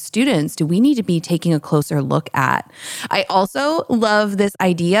work with students do we need to be taking a closer look at. I also love this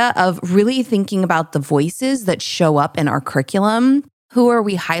idea of really thinking about the voices that show up in our curriculum. Who are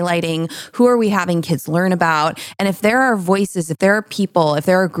we highlighting? Who are we having kids learn about? And if there are voices, if there are people, if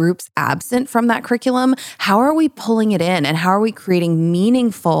there are groups absent from that curriculum, how are we pulling it in? And how are we creating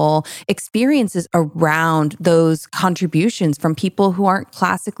meaningful experiences around those contributions from people who aren't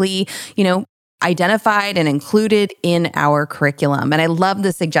classically, identified and included in our curriculum? And I love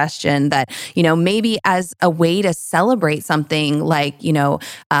the suggestion that, maybe as a way to celebrate something like,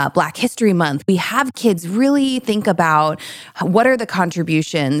 Black History Month, we have kids really think about what are the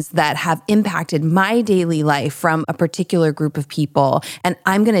contributions that have impacted my daily life from a particular group of people. And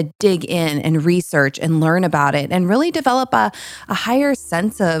I'm going to dig in and research and learn about it and really develop a higher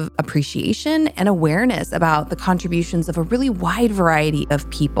sense of appreciation and awareness about the contributions of a really wide variety of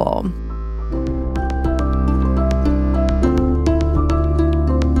people.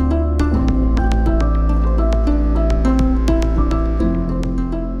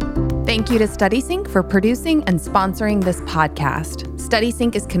 Thank you to StudySync for producing and sponsoring this podcast.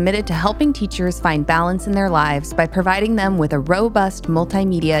 StudySync is committed to helping teachers find balance in their lives by providing them with a robust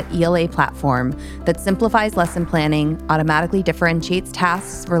multimedia ELA platform that simplifies lesson planning, automatically differentiates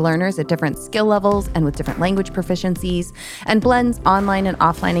tasks for learners at different skill levels and with different language proficiencies, and blends online and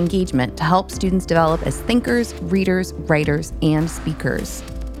offline engagement to help students develop as thinkers, readers, writers, and speakers.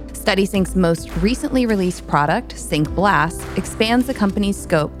 StudySync's most recently released product, Sync Blast, expands the company's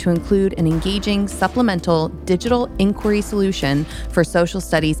scope to include an engaging supplemental digital inquiry solution for social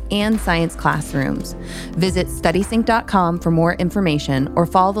studies and science classrooms. Visit studysync.com for more information or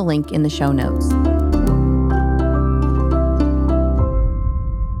follow the link in the show notes.